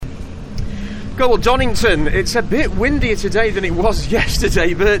Well, Donington, it's a bit windier today than it was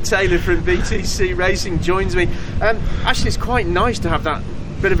yesterday. Bert Taylor from BTC Racing joins me. Actually, it's quite nice to have that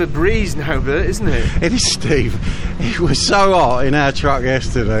bit of a breeze now, Bert, isn't it? It is, Steve. It was so hot in our truck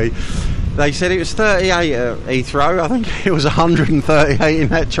yesterday. They said it was 38 at Heathrow. I think it was 138 in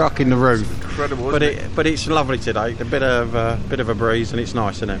that truck in the roof. It's incredible, isn't it? But it's lovely today. A bit of a breeze, and it's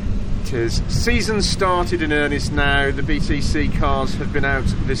nice, isn't it? It is. Season started in earnest now. The BTC cars have been out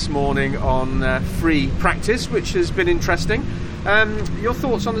this morning on free practice, which has been interesting. Your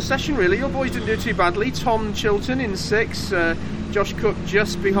thoughts on the session, really? Your boys didn't do too badly. Tom Chilton in 6th, Josh Cook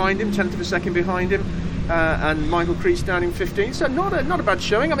just behind him, 10th of a second behind him, and Michael Crease down in 15th. So not a bad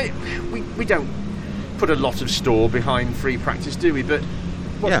showing. I mean, we don't put a lot of store behind free practice, do we? But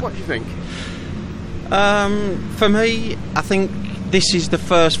what do you think? For me, I think this is the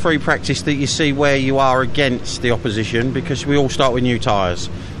first free practice that you see where you are against the opposition, because we all start with new tyres.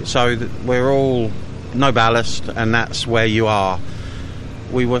 So we're all no ballast, and that's where you are.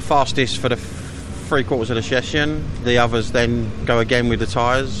 We were fastest for the 3/4 of the session. The others then go again with the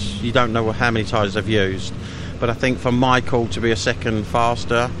tyres. You don't know how many tyres they've used. But I think for Michael to be a second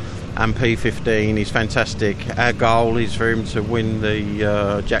faster and P15 is fantastic. Our goal is for him to win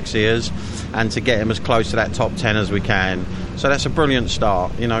the Jack Sears and to get him as close to that top 10 as we can. So that's a brilliant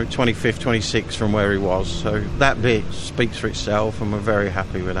start, 25th, 26th from where he was. So that bit speaks for itself, and we're very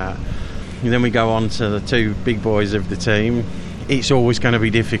happy with that. And then we go on to the two big boys of the team. It's always going to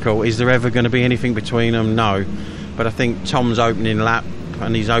be difficult. Is there ever going to be anything between them? No. But I think Tom's opening lap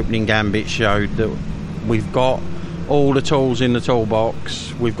and his opening gambit showed that we've got all the tools in the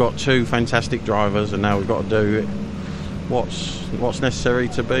toolbox. We've got two fantastic drivers, and now we've got to do what's necessary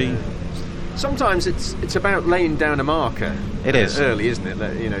to be. Sometimes it's about laying down a marker. It is early, isn't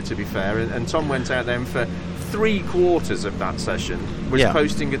it? To be fair, and Tom went out then for 3/4 of that session, was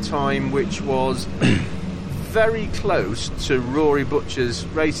posting a time which was very close to Rory Butcher's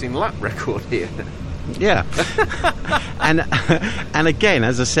racing lap record here. Yeah, and again,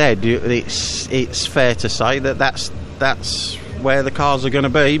 as I said, it's fair to say that's where the cars are going to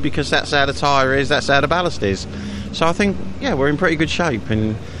be, because that's how the tyre is, that's how the ballast is. So I think we're in pretty good shape,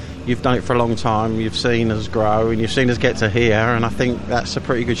 and you've done it for a long time. You've seen us grow, and you've seen us get to here, and I think that's a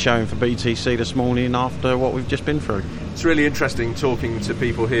pretty good showing for BTC this morning after what we've just been through. It's really interesting talking to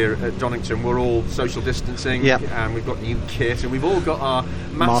people here at Donington. We're all social distancing, and we've got new kit, and we've all got our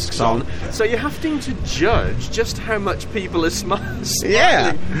masks on. So you're having to judge just how much people are smiling.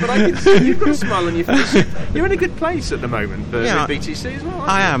 Yeah. But I can see you've got a smile on your face. You're in a good place at the moment, but at BTC as well,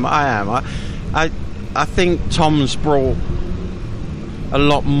 aren't you? I am. I think Tom's brought a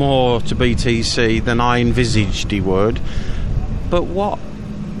lot more to BTC than I envisaged he would. But what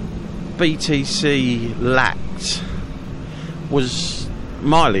BTC lacked was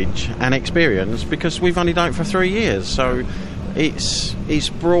mileage and experience, because we've only done it for 3 years. So it's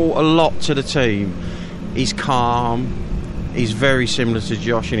brought a lot to the team. He's calm. He's very similar to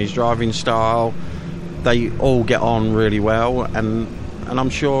Josh in his driving style. They all get on really well, and I'm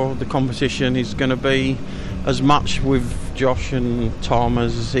sure the competition is going to be as much with Josh and Tom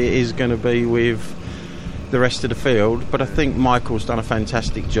as it is going to be with the rest of the field. But I think Michael's done a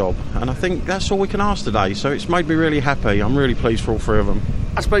fantastic job, and I think that's all we can ask today. So it's made me really happy. I'm really pleased for all three of them.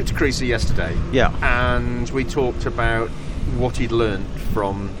 I spoke to Creasy yesterday, and we talked about what he'd learned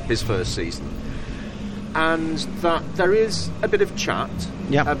from his first season, and that there is a bit of chat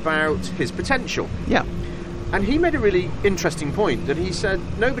about his potential. And he made a really interesting point, that he said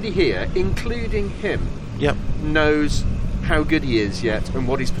nobody here, including him, knows how good he is yet and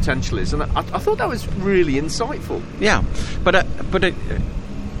what his potential is, and I thought that was really insightful.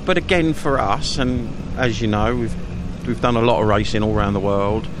 But again, for us, and as you know, we've done a lot of racing all around the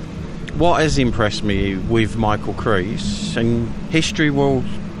world. What has impressed me with Michael Crease, and history will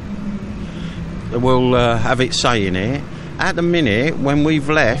have its say in it. At the minute, when we've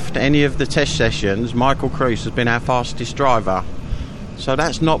left any of the test sessions, Michael Crease has been our fastest driver. So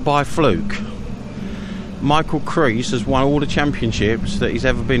that's not by fluke. Michael Crease has won all the championships that he's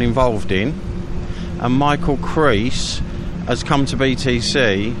ever been involved in, and Michael Crease has come to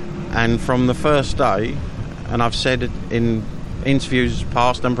BTC, and from the first day, and I've said it in interviews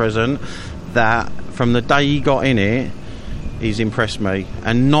past and present, that from the day he got in it, he's impressed me,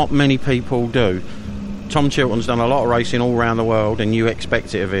 and not many people do. Tom Chilton's done a lot of racing all around the world, and you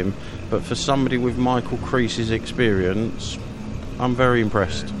expect it of him, but for somebody with Michael Crease's experience, I'm very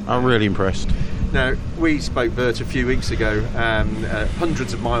impressed. I'm really impressed. Now, we spoke, Bert, a few weeks ago,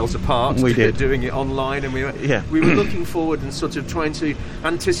 hundreds of miles apart. We did. Doing it online, and we were looking forward and sort of trying to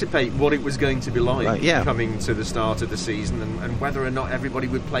anticipate what it was going to be like coming to the start of the season, and whether or not everybody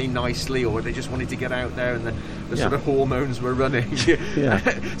would play nicely, or they just wanted to get out there and the sort of hormones were running.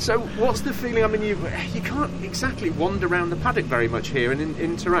 So what's the feeling? I mean, you can't exactly wander around the paddock very much here and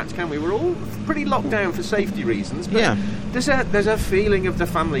interact, can we? We're all pretty locked down for safety reasons, but there's a feeling of the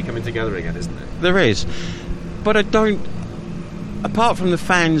family coming together again, isn't there? There is, but apart from the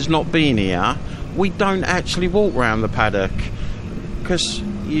fans not being here, we don't actually walk around the paddock, because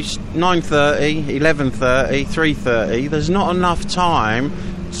 9:30, 11:30, 3:30, there's not enough time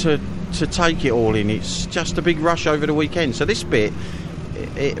to take it all in. It's just a big rush over the weekend. So this bit,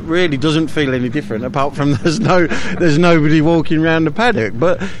 it really doesn't feel any different, apart from there's nobody walking around the paddock.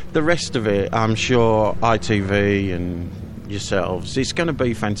 But the rest of it, I'm sure ITV and yourselves, it's going to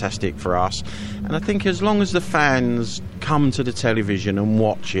be fantastic for us. And I think as long as the fans come to the television and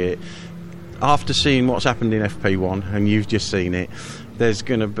watch it, after seeing what's happened in FP1, and you've just seen it, it's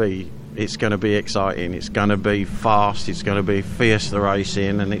going to be exciting. It's going to be fast. It's going to be fierce, the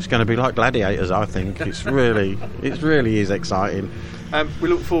racing, and it's going to be like gladiators. I think it really is exciting. We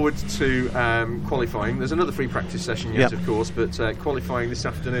look forward to qualifying. There's another free practice session yet, of course, but qualifying this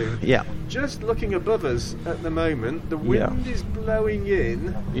afternoon. Yeah. Just looking above us at the moment, the wind is blowing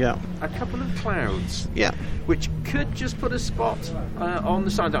in a couple of clouds, which could just put a spot on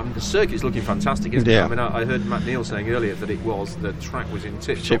the side. I mean, the circuit's looking fantastic, isn't it? I mean, I heard Matt Neal saying earlier that the track was in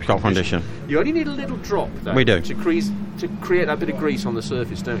tip-top condition. You only need a little drop, though, we do, to create that bit of grease on the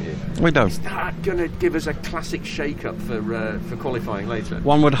surface, don't you? We do. Is that going to give us a classic shake-up for qualifying later?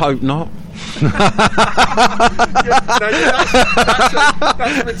 One would hope not. That's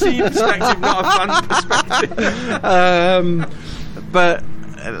from a team perspective, not a fan perspective. But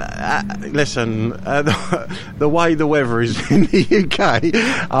listen, the way the weather is in the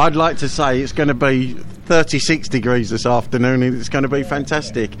UK, I'd like to say it's going to be 36 degrees this afternoon, and it's going to be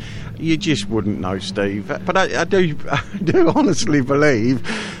fantastic. You just wouldn't know, Steve. But I do honestly believe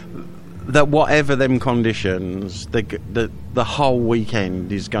that whatever them conditions, the whole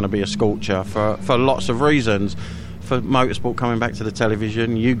weekend is going to be a scorcher for lots of reasons. For motorsport coming back to the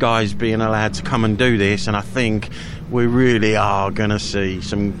television, you guys being allowed to come and do this, and I think we really are going to see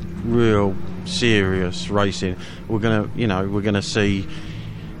some real serious racing. We're going to see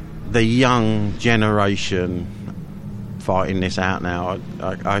the young generation fighting this out now.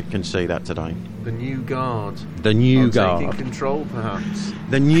 I can see that today. The new guard. The new guard. Taking control, perhaps.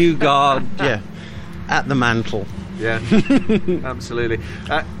 The new guard, at the mantle. Yeah, absolutely.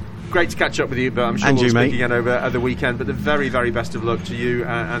 Great to catch up with you, but I'm sure and we'll you, speak mate. again over the weekend. But the very, very best of luck to you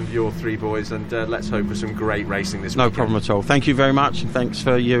and your three boys, and let's hope for some great racing this weekend. No problem at all. Thank you very much, and thanks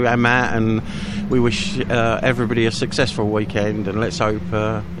for you and Matt, and we wish everybody a successful weekend, and let's hope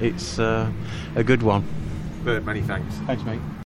it's a good one. Bert, many thanks. Thanks, mate.